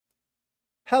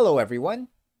Hello everyone!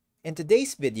 In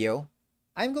today's video,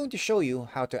 I'm going to show you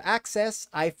how to access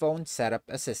iPhone Setup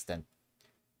Assistant.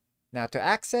 Now to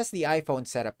access the iPhone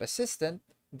Setup Assistant,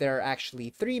 there are actually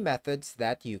three methods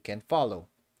that you can follow.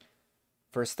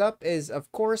 First up is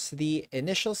of course the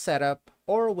initial setup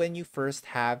or when you first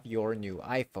have your new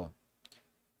iPhone.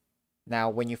 Now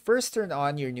when you first turn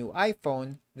on your new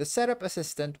iPhone, the Setup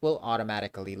Assistant will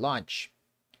automatically launch.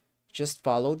 Just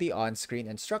follow the on-screen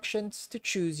instructions to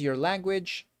choose your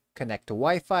language, connect to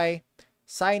Wi-Fi,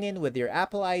 sign in with your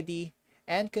Apple ID,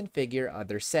 and configure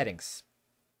other settings.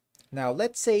 Now,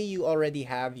 let's say you already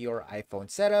have your iPhone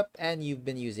set up and you've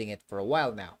been using it for a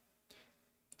while now.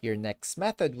 Your next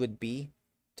method would be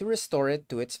to restore it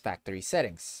to its factory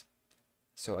settings.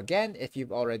 So again, if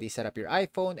you've already set up your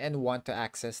iPhone and want to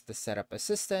access the Setup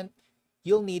Assistant,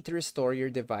 you'll need to restore your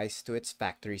device to its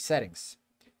factory settings.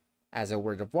 As a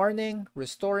word of warning,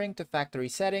 restoring to factory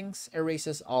settings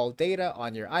erases all data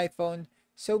on your iPhone,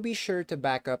 so be sure to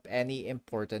back up any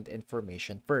important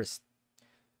information first.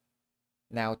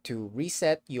 Now to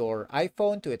reset your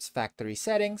iPhone to its factory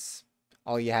settings,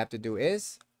 all you have to do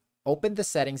is open the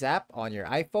Settings app on your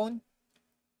iPhone,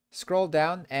 scroll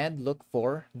down and look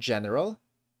for General,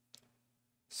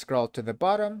 scroll to the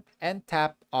bottom and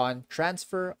tap on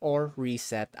Transfer or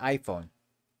Reset iPhone.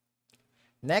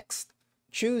 Next,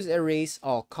 choose Erase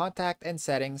all contact and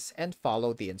settings and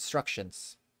follow the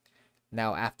instructions.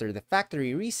 Now after the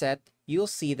factory reset, you'll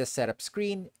see the setup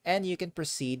screen and you can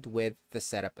proceed with the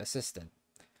Setup Assistant.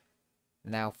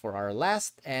 Now for our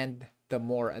last and the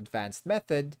more advanced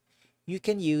method, you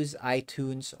can use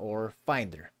iTunes or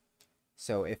Finder.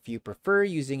 So if you prefer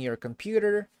using your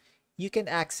computer, you can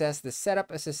access the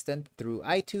Setup Assistant through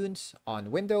iTunes on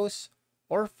Windows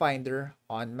or Finder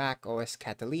on Mac OS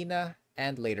Catalina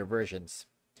and later versions.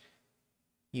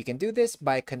 You can do this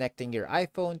by connecting your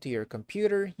iPhone to your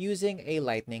computer using a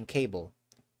lightning cable.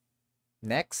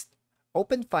 Next,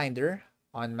 open Finder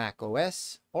on Mac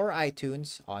OS or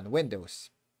iTunes on Windows.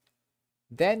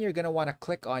 Then you're going to want to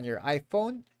click on your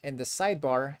iPhone in the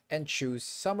sidebar and choose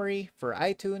Summary for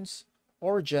iTunes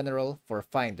or General for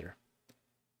Finder.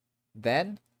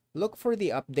 Then, look for the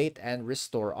Update and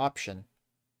Restore option.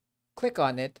 Click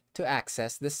on it to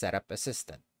access the Setup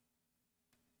Assistant.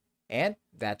 And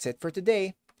that's it for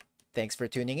today. Thanks for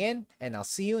tuning in, and I'll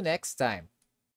see you next time.